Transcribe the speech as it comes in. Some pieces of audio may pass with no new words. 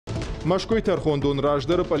Мæскуйы тæрхондон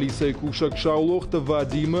раздәры пъæлицæйы кушак Шаулохты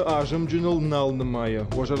Вадимы азымджыныл нымайы.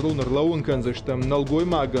 æрлæууын кәндзыстәм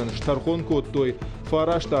нәлгоймагән стæрхон кодтой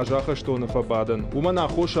фарашта ахæстоны фәбадын. Уымæн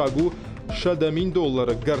аххосагу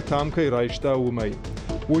 $1000 гәртам райста Уымæн.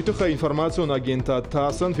 Тыххæй информацион агентад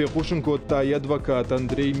Тасс-æн фехъусын кодтай адвокат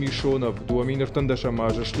Анрей Мишонов. Дуаминыртын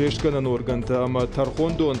дашамажы слестгæнæн органта ама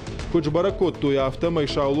тæрхондон кучбара кодтой автомай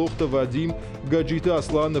Шаулохты Вадим Гаджиты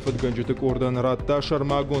Асланы Гаджиты кордан радта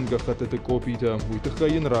шармагон гахатыты копита.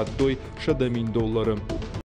 Тыххæйын радтой $1000.